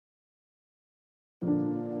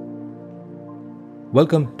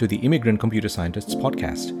Welcome to the Immigrant Computer Scientists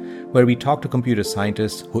podcast, where we talk to computer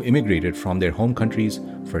scientists who immigrated from their home countries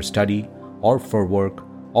for study or for work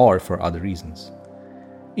or for other reasons.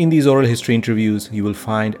 In these oral history interviews, you will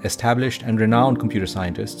find established and renowned computer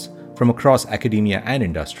scientists from across academia and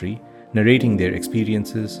industry narrating their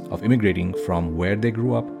experiences of immigrating from where they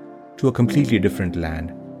grew up to a completely different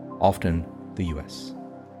land, often the US.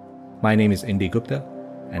 My name is Indy Gupta,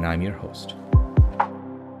 and I'm your host.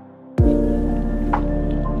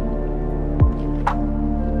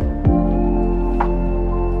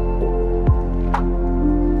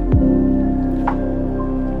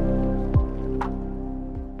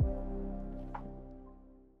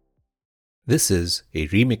 This is a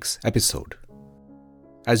remix episode.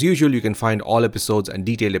 As usual, you can find all episodes and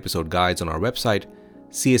detailed episode guides on our website,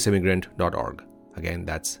 csimmigrant.org. Again,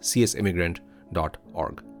 that's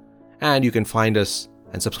csimmigrant.org. And you can find us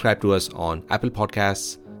and subscribe to us on Apple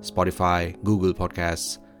Podcasts, Spotify, Google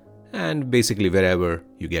Podcasts, and basically wherever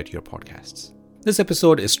you get your podcasts. This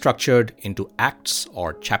episode is structured into acts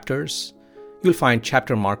or chapters. You'll find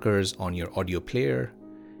chapter markers on your audio player,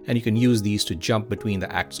 and you can use these to jump between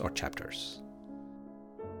the acts or chapters.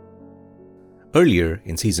 Earlier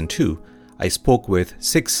in Season 2, I spoke with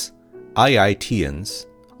 6 IITians,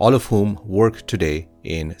 all of whom work today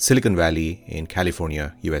in Silicon Valley in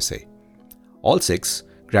California, USA. All 6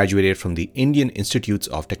 graduated from the Indian Institutes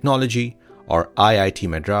of Technology, or IIT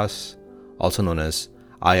Madras, also known as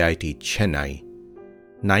IIT Chennai,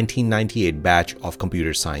 1998 batch of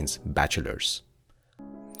computer science bachelors.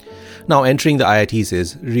 Now, entering the IITs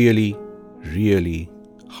is really, really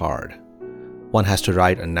hard. One has to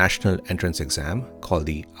write a national entrance exam called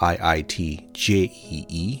the IIT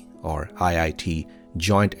JEE, or IIT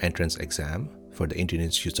Joint Entrance Exam for the Indian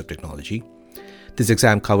Institutes of Technology. This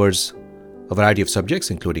exam covers a variety of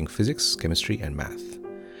subjects, including physics, chemistry, and math.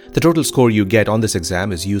 The total score you get on this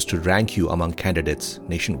exam is used to rank you among candidates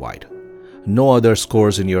nationwide. No other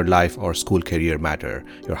scores in your life or school career matter.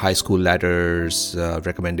 Your high school letters,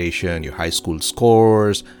 recommendation, your high school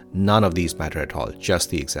scores, none of these matter at all,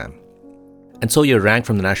 just the exam. And so your rank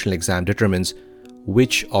from the national exam determines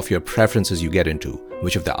which of your preferences you get into,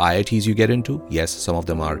 which of the IITs you get into. Yes, some of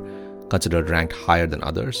them are considered ranked higher than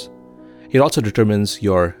others. It also determines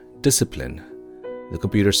your discipline, the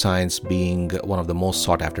computer science being one of the most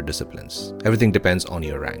sought after disciplines. Everything depends on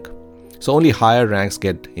your rank. So only higher ranks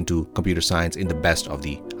get into computer science in the best of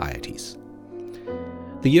the IITs.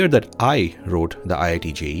 The year that I wrote the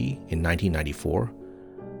IIT JEE in 1994,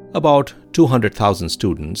 about 200,000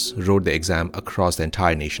 students wrote the exam across the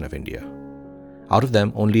entire nation of India. Out of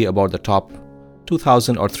them, only about the top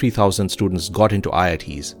 2,000 or 3,000 students got into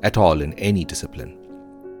IITs at all in any discipline.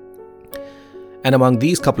 And among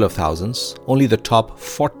these couple of thousands, only the top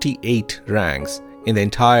 48 ranks in the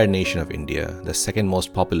entire nation of India, the second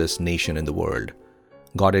most populous nation in the world,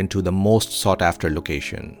 got into the most sought-after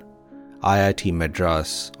location, IIT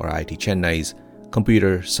Madras or IIT Chennai's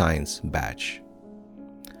computer science batch.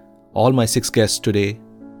 All my 6 guests today,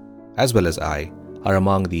 as well as I, are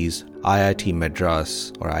among these IIT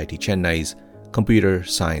Madras or IIT Chennai's computer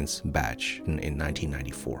science batch in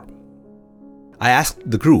 1994. I asked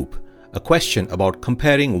the group a question about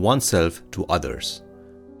comparing oneself to others.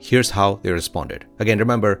 Here's how they responded. Again,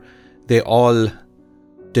 remember, they all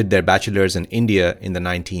did their bachelor's in India in the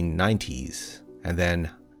 1990s and then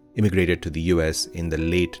immigrated to the US in the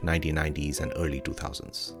late 1990s and early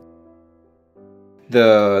 2000s.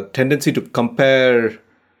 The tendency to compare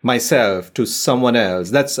myself to someone else,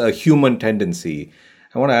 that's a human tendency.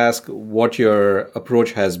 I want to ask what your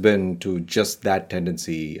approach has been to just that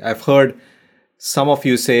tendency. I've heard some of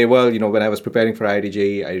you say, well, when I was preparing for IIT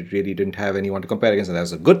JEE, I really didn't have anyone to compare against, and that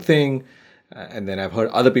was a good thing. And then I've heard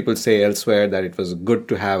other people say elsewhere that it was good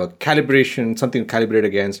to have a calibration, something to calibrate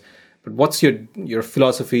against. But what's your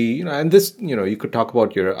philosophy? And this, you could talk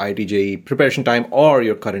about your IIT JEE preparation time or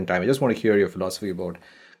your current time. I just want to hear your philosophy about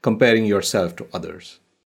comparing yourself to others.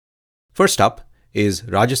 First up is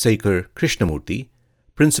Rajasekhar Krishnamurthy,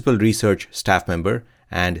 Principal Research Staff Member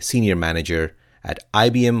and Senior Manager at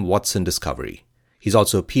IBM Watson Discovery. He's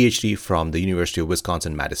also a PhD from the University of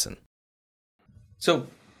Wisconsin-Madison. So,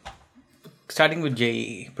 starting with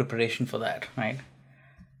JEE, preparation for that, right?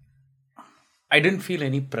 I didn't feel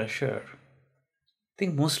any pressure. I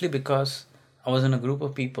think mostly because I was in a group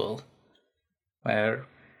of people where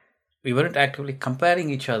we weren't actively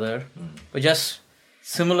comparing each other, but just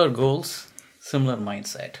similar goals, similar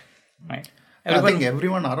mindset, right? I think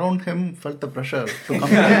everyone around him felt the pressure to come.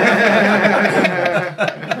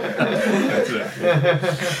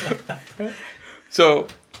 So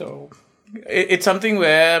it's something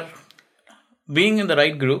where being in the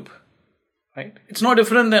right group right? It's no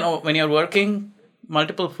different than when you're working,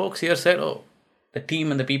 multiple folks here said, oh, the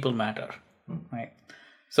team and the people matter, right?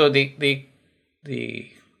 So the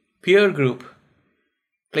peer group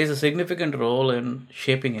plays a significant role in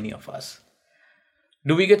shaping any of us.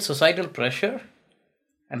 Do we get societal pressure?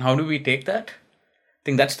 And how do we take that? I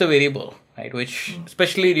think that's the variable, right? Which,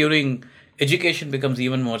 especially during education, becomes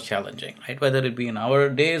even more challenging, right? Whether it be in our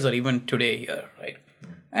days or even today here, right?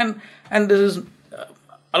 And this is,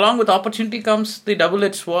 along with opportunity comes the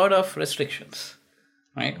double-edged sword of restrictions,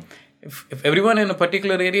 right? If everyone in a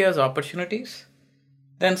particular area has opportunities,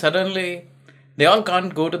 then suddenly they all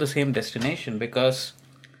can't go to the same destination, because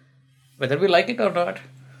whether we like it or not,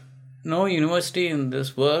 no university in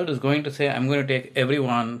this world is going to say, I'm going to take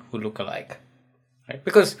everyone who look alike, right?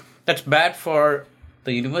 Because that's bad for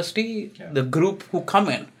the university, the group who come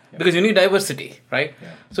in, because you need diversity, right?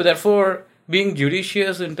 Yeah. So therefore, being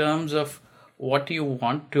judicious in terms of what you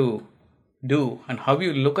want to do and how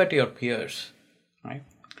you look at your peers, right,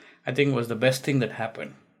 I think was the best thing that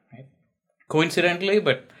happened, right? Coincidentally,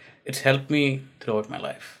 but it's helped me throughout my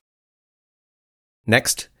life.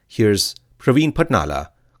 Next, here's Praveen Patnala,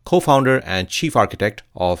 co-founder and chief architect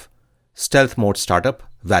of stealth mode startup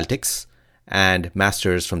Valtix and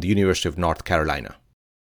masters from the University of North Carolina.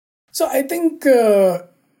 So I think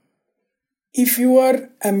if you are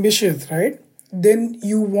ambitious, right, then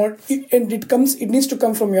you want, and it needs to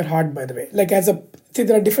come from your heart, by the way. Like see,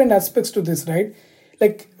 there are different aspects to this, right?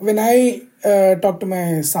 Like when I talk to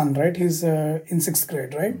my son, right, he's in 6th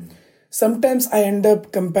grade, right? Sometimes I end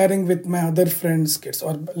up comparing with my other friends' kids,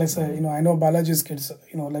 or let's say, I know Balaji's kids,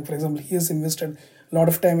 like for example, he has invested a lot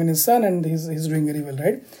of time in his son and he's doing very well,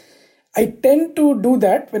 right? I tend to do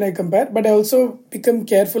that when I compare, but I also become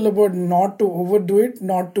careful about not to overdo it,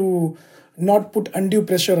 not put undue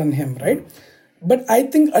pressure on him, right? But I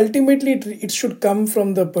think ultimately it should come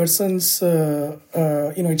from the person's,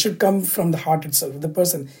 it should come from the heart itself, the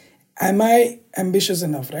person. Am I ambitious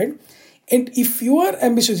enough, right? And if you are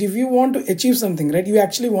ambitious, if you want to achieve something, right, you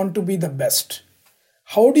actually want to be the best.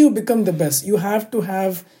 How do you become the best? You have to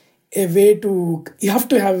have a way to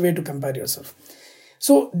compare yourself.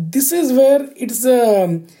 So this is where it's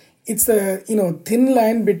a thin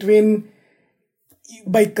line between,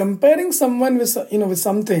 by comparing someone with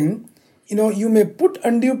something, you may put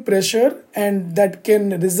undue pressure, and that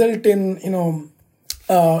can result in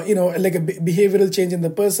like a behavioral change in the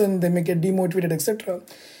person. They may get demotivated, etc.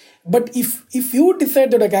 But if you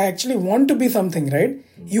decide that, like, I actually want to be something, right,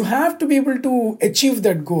 you have to be able to achieve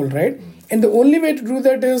that goal, right? And the only way to do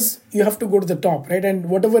that is you have to go to the top, right? And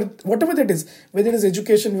whatever that is, whether it is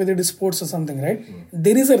education, whether it is sports or something, right?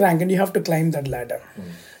 There is a rank and you have to climb that ladder.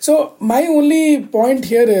 So my only point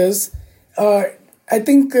here is, I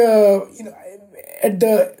think, at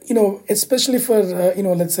the, especially for,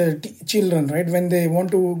 let's say children, right? When they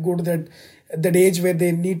want to go to that age where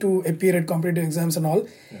they need to appear at competitive exams and all,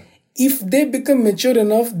 if they become mature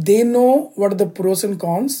enough, they know what are the pros and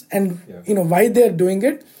cons and, why they're doing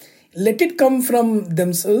it. Let it come from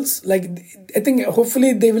themselves. Like, I think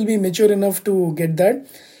hopefully they will be mature enough to get that.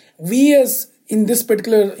 We, as in this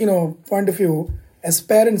particular, point of view, as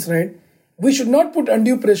parents, right, we should not put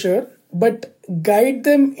undue pressure, but guide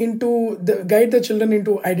the children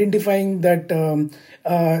into identifying that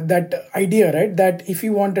that idea, right? That if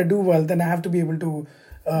you want to do well, then I have to be able to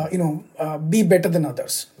be better than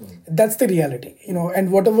others. That's the reality,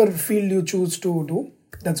 and whatever field you choose to do,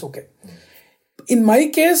 that's okay. In my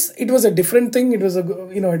case, it was a different thing. It was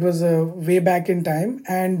a way back in time,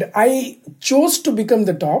 and I chose to become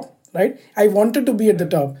the top, right? I wanted to be at the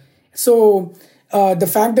top. So the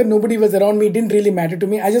fact that nobody was around me didn't really matter to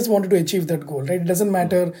me. I just wanted to achieve that goal, right? It doesn't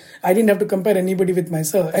matter. I didn't have to compare anybody with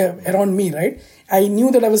myself around me, right? I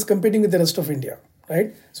knew that I was competing with the rest of India,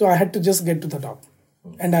 right? So I had to just get to the top,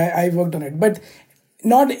 and I worked on it. But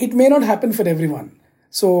it may not happen for everyone.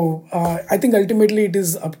 So I think ultimately it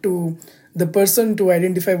is up to the person to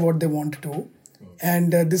identify what they want to do.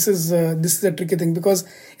 And this is a tricky thing, because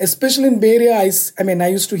especially in Bay Area, I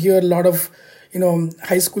used to hear a lot of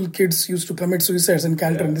high school kids used to commit suicides in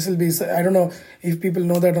Caltron. Yeah. This will be, I don't know if people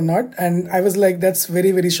know that or not. And I was like, that's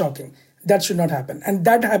very, very shocking. That should not happen. And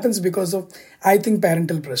that happens because of, I think,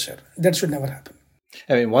 parental pressure. That should never happen.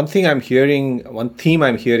 I mean, one theme I'm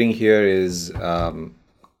hearing here is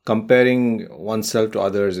comparing oneself to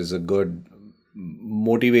others is a good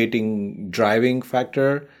motivating, driving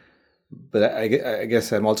factor. But I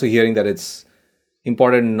guess I'm also hearing that it's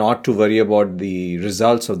important not to worry about the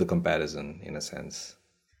results of the comparison, in a sense,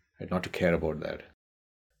 right? Not to care about that.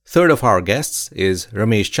 Third of our guests is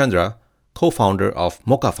Ramesh Chandra, co-founder of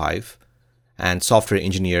Mocha5 and software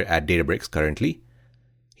engineer at Databricks currently.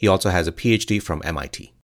 He also has a PhD from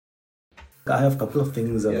MIT. I have a couple of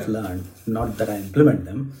things I've learned, not that I implement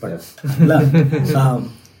them, but I've learned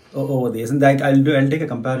over the years. And I'll take a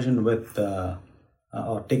comparison with,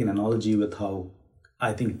 or take an analogy with how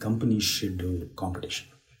I think companies should do competition,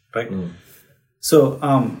 right? So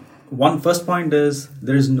first point is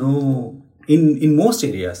there is no, in most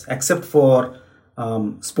areas, except for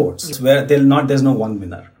sports, where there's no one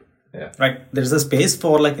winner. Right, there's a space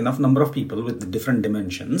for like enough number of people with different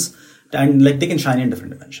dimensions, and like they can shine in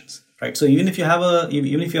different dimensions, right? So even if you have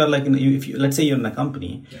let's say you're in a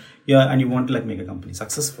company, and you want to like make a company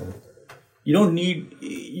successful, you don't need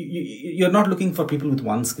you're not looking for people with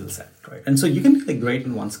one skill set, right? And so you can be like great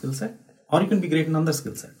in one skill set, or you can be great in another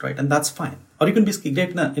skill set, right? And that's fine. Or you can be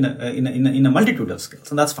great in a multitude of skills,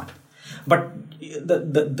 and that's fine. But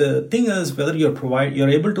the thing is whether you're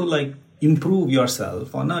able to like improve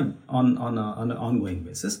yourself on an ongoing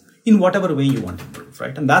basis in whatever way you want to improve,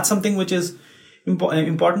 right? And that's something which is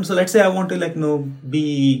important. So let's say I want to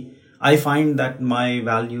I find that my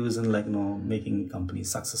values in making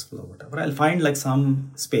companies successful or whatever. I'll find like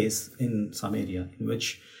some space in some area in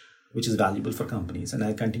which is valuable for companies, and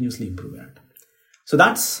I continuously improve it. So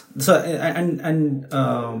that's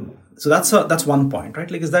one point,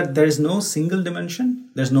 right? Like is that there is no single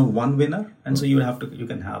dimension, there's no one winner, and so you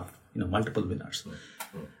can have multiple winners.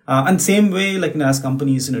 And same way, as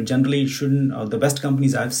companies, generally shouldn't, the best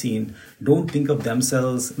companies I've seen don't think of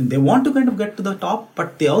themselves, they want to kind of get to the top,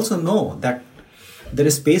 but they also know that there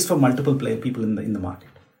is space for multiple people in the market,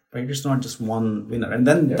 right? It's not just one winner. And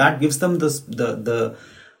then that gives them the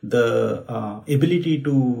ability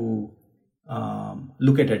to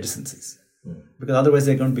look at adjacencies, because otherwise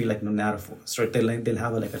they're going to be narrow focused, right? They'll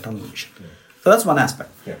have a tunnel vision. So that's one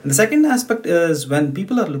aspect. And the second aspect is when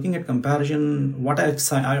people are looking at comparison, what I've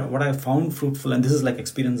found fruitful, and this is like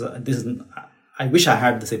experience. I wish I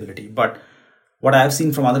had this ability, but what I've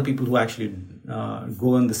seen from other people who actually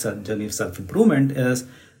go on this journey of self-improvement is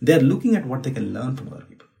they're looking at what they can learn from other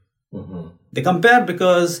people. Mm-hmm. They compare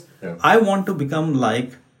because I want to become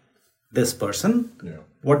like this person. Yeah.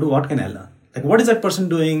 What can I learn? Like what is that person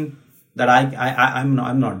doing that I'm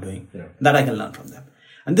not doing that I can learn from them?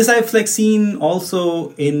 And this I've seen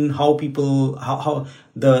also in how people, how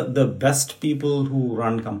the best people who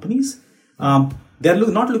run companies, they're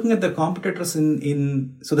not looking at their competitors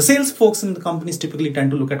so the sales folks in the companies typically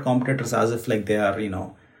tend to look at competitors as if they are,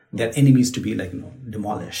 they're enemies to be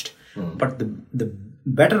demolished. Mm. But the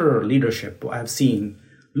better leadership I've seen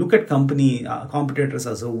look at competitors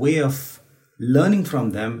as a way of learning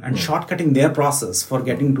from them and shortcutting their process for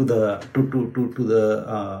getting to the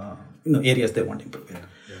areas they want to improve in.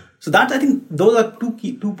 So that I think those are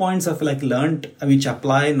two points I've learned, which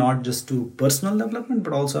apply not just to personal development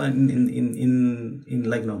but also in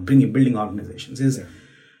building organizations. There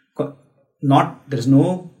is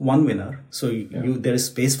no one winner, so there is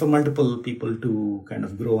space for multiple people to kind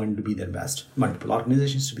of grow and to be their best, multiple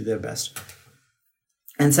organizations to be their best.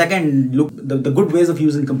 And second, look, the good ways of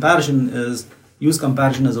using comparison is use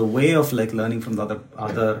comparison as a way of learning from the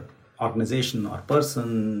other organization or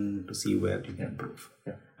person to see where you can improve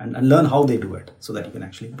and learn how they do it so that you can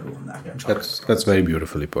actually improve on that. That's very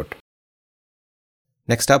beautifully put.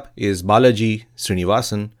 Next up is Balaji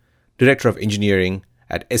Srinivasan, Director of Engineering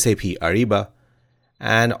at SAP Ariba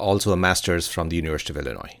and also a master's from the University of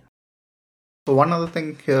Illinois. So one other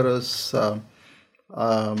thing here is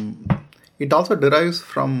it also derives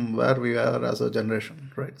from where we are as a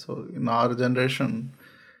generation, right? So in our generation,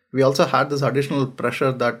 we also had this additional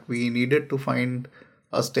pressure that we needed to find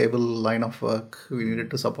a stable line of work. We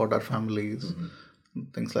needed to support our families,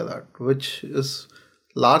 things like that, which is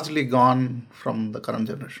largely gone from the current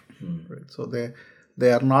generation, right? So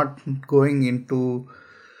they are not going into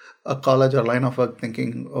a college or line of work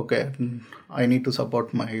thinking, okay, I need to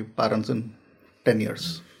support my parents in 10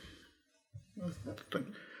 years.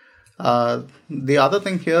 The other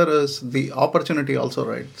thing here is the opportunity also,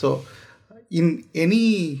 right? So in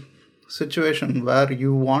any situation where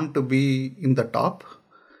you want to be in the top,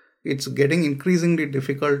 it's getting increasingly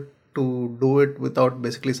difficult to do it without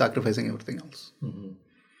basically sacrificing everything else. Mm-hmm.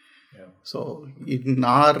 Yeah. So in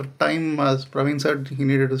our time, as Praveen said, he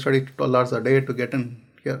needed to study 12 hours a day to get in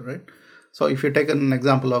here, right? So if you take an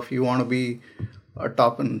example of you want to be a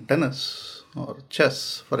top in tennis or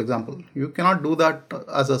chess, for example, you cannot do that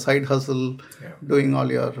as a side hustle, doing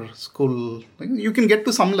all your school things. You can get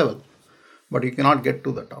to some level, but you cannot get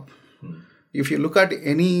to the top. If you look at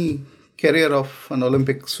any career of an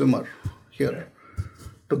Olympic swimmer here,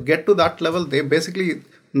 to get to that level, they basically,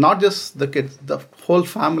 not just the kids, the whole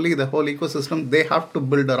family, the whole ecosystem, they have to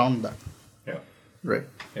build around that. Yeah. Right.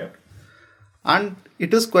 Yeah. And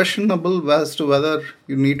it is questionable as to whether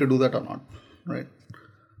you need to do that or not, right?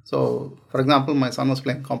 So, for example, my son was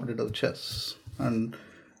playing competitive chess, and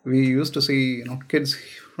we used to see kids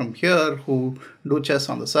from here who do chess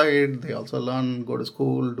on the side. They also learn, go to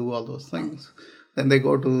school, do all those things. Then they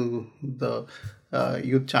go to the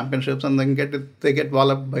youth championships, and then they get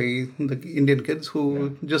walloped by the Indian kids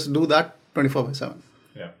who just do that 24/7.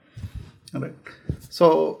 Yeah. All right.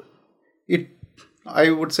 So I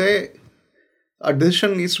would say a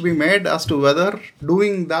decision needs to be made as to whether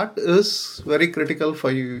doing that is very critical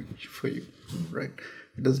for you, right?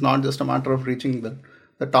 It is not just a matter of reaching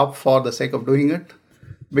the top for the sake of doing it,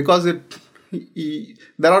 because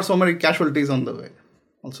there are so many casualties on the way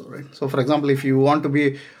also, right? So, for example, if you want to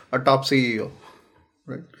be a top CEO,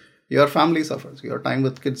 right, your family suffers, your time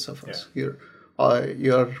with kids suffers, your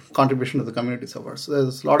contribution to the community suffers.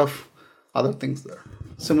 There's a lot of other things there.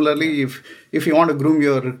 Similarly, if you want to groom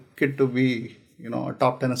your kid to be a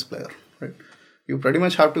top tennis player, right, you pretty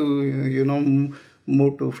much have to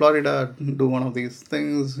move to Florida, do one of these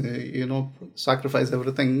things, sacrifice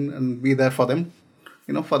everything and be there for them,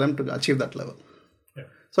 for them to achieve that level. Yeah.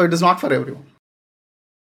 So it is not for everyone.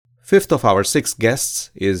 Fifth of our 6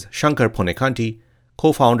 guests is Shankar Ponekanti,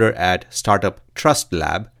 co-founder at startup Trust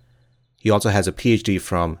Lab. He also has a PhD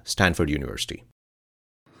from Stanford University.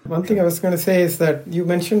 One thing I was going to say is that you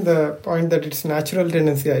mentioned the point that it's natural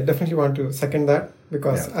tendency. I definitely want to second that,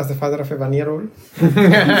 because as the father of a 1-year-old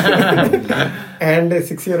and a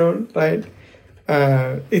 6-year-old, right?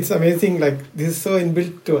 It's amazing. Like, this is so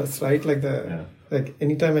inbuilt to us, right? Like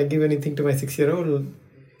anytime I give anything to my 6-year-old,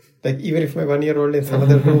 like even if my 1-year-old is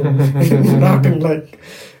another room,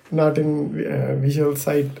 not in visual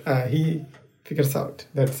sight, he figures out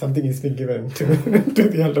that something is being given to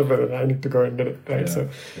the elder brother. I need to go and get it, right?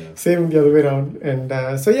 Same the other way around. And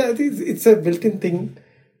it's a built-in thing.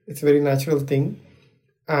 It's a very natural thing.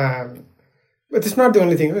 But it's not the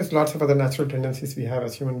only thing. There's lots of other natural tendencies we have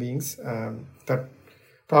as human beings that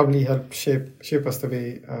probably help shape us the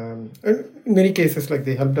way. In many cases, like,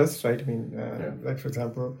 they helped us, right? I mean, like, for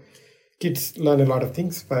example, kids learn a lot of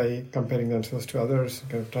things by comparing themselves to others,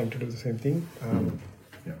 kind of trying to do the same thing.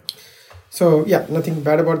 So, nothing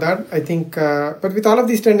bad about that. I think, but with all of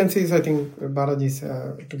these tendencies, I think to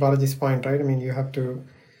Balaji's point, right? I mean, you have to,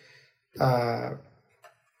 at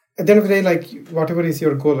the end of the day, like, whatever is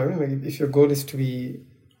your goal, I mean, like, if your goal is to be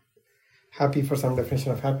happy for some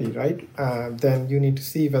definition of happy, right? Then you need to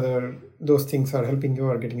see whether those things are helping you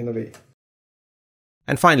or getting in the way.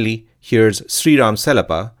 And finally, here's Sriram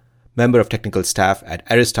Selappa, member of technical staff at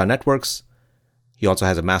Arista Networks. He also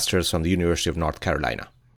has a master's from the University of North Carolina.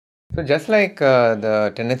 So just like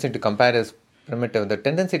the tendency to compare is primitive, the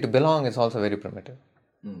tendency to belong is also very primitive.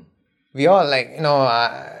 We all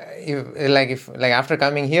after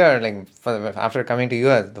coming here, after coming to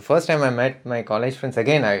US, the first time I met my college friends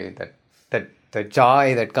again, the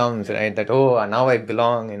joy that comes, right? That now I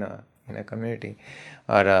belong in a community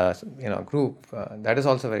or a group. That is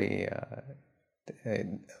also very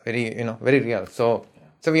very real. So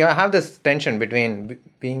we have this tension between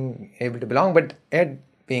being able to belong, but yet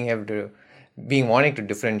being wanting to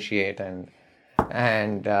differentiate and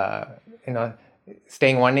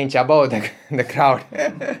staying 1 inch above the crowd.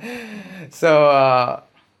 So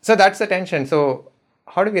that's the tension. So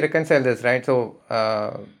how do we reconcile this, right? So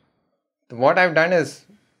what I've done is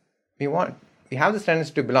we have this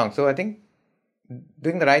tendency to belong. So I think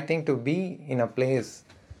doing the right thing to be in a place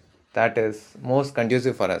that is most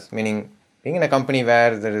conducive for us, meaning being in a company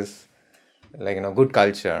where there is good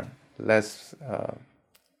culture, less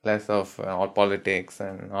of all politics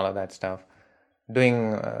and all of that stuff,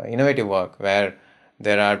 doing innovative work where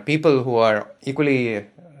there are people who are equally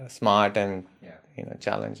smart and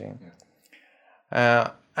challenging.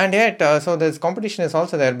 And yet, so this competition is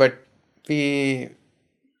also there, but and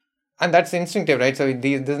that's instinctive, right? So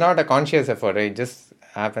this is not a conscious effort, right? It just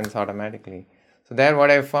happens automatically. So there what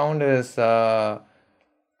I found is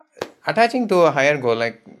attaching to a higher goal,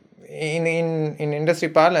 like in industry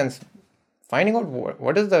parlance, finding out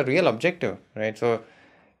what is the real objective, right? So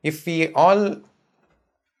if we all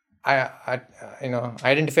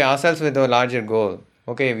identify ourselves with a larger goal,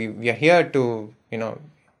 okay, we are here to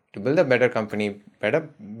build a better company, build a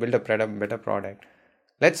better product.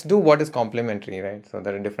 Let's do what is complementary, right? So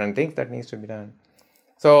there are different things that needs to be done.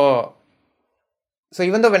 So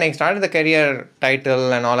even though when I started the career,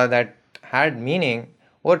 title and all of that had meaning,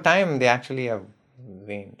 over time they actually have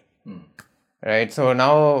waned, right? So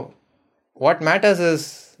now what matters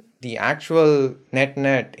is the actual net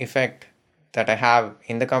effect that I have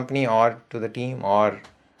in the company or to the team or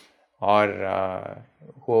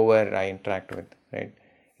whoever I interact with, right?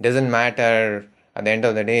 it doesn't matter at the end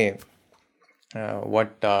of the day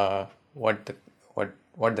what the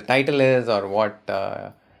title is, or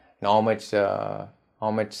how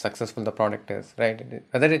much successful the product is, right?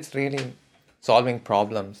 Whether it's really solving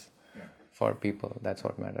problems for people, that's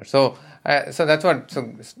what matters. So that's what.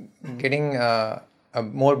 So getting a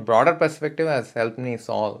more broader perspective has helped me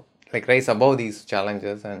rise above these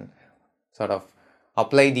challenges and sort of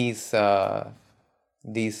apply these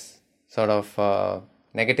sort of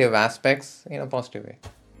negative aspects in a positive way.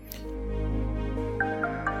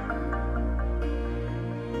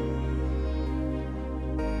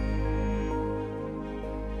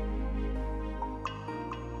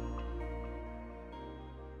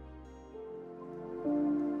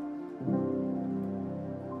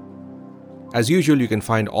 As usual, you can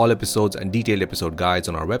find all episodes and detailed episode guides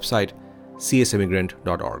on our website,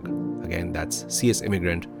 csimmigrant.org. Again, that's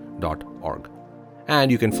csimmigrant.org.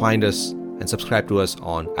 And you can find us and subscribe to us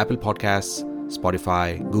on Apple Podcasts,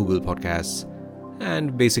 Spotify, Google Podcasts,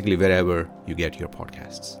 and basically wherever you get your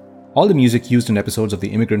podcasts. All the music used in episodes of the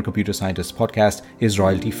Immigrant Computer Scientist podcast is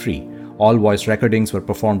royalty-free. All voice recordings were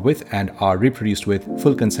performed with and are reproduced with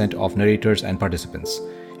full consent of narrators and participants.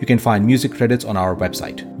 You can find music credits on our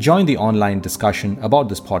website. Join the online discussion about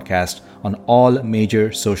this podcast on all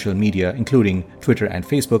major social media, including Twitter and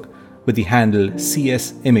Facebook, with the handle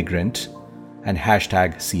CSImmigrant and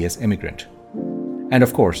hashtag CSImmigrant. And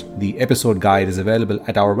of course, the episode guide is available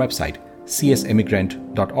at our website,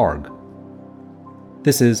 csimmigrant.org.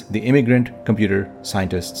 This is the Immigrant Computer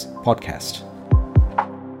Scientists Podcast.